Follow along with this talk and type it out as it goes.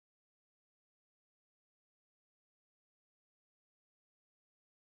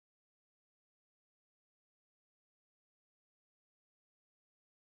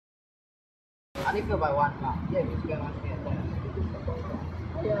only failed by 1 mark. Yeah, we spent 1 minute there.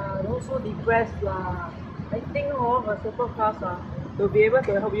 Yeah, don't so depressed lah. I think a super class will be able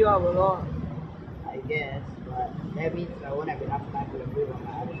to help you out a lot. I guess, but that means I won't have enough time to improve on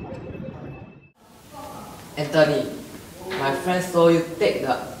my other subjects. Anthony, my friends told you take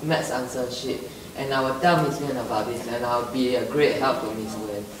the maths answer sheet and I will tell Miss Nguyen about this and I'll be a great help to Miss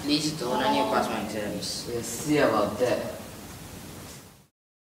Nguyen. Please don't, I need to pass my exams. We'll see about that.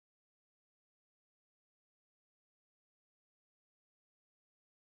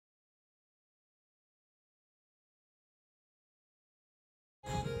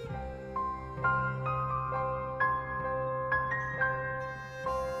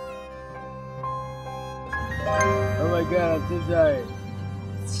 Oh my god, I'm so sorry.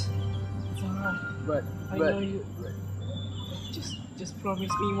 It's alright. But, I know you. Just promise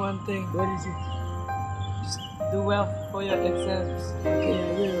me one thing. what is it? Just do well for your exams. Okay,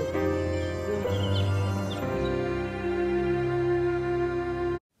 I will.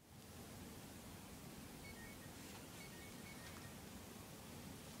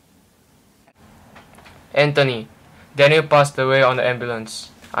 Anthony, Daniel passed away on the ambulance.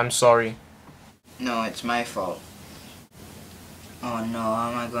 I'm sorry. No, it's my fault. Oh no,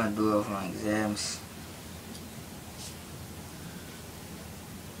 how am I going to do well for my exams?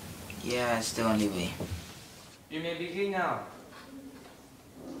 Yeah, it's the only way. You may begin now.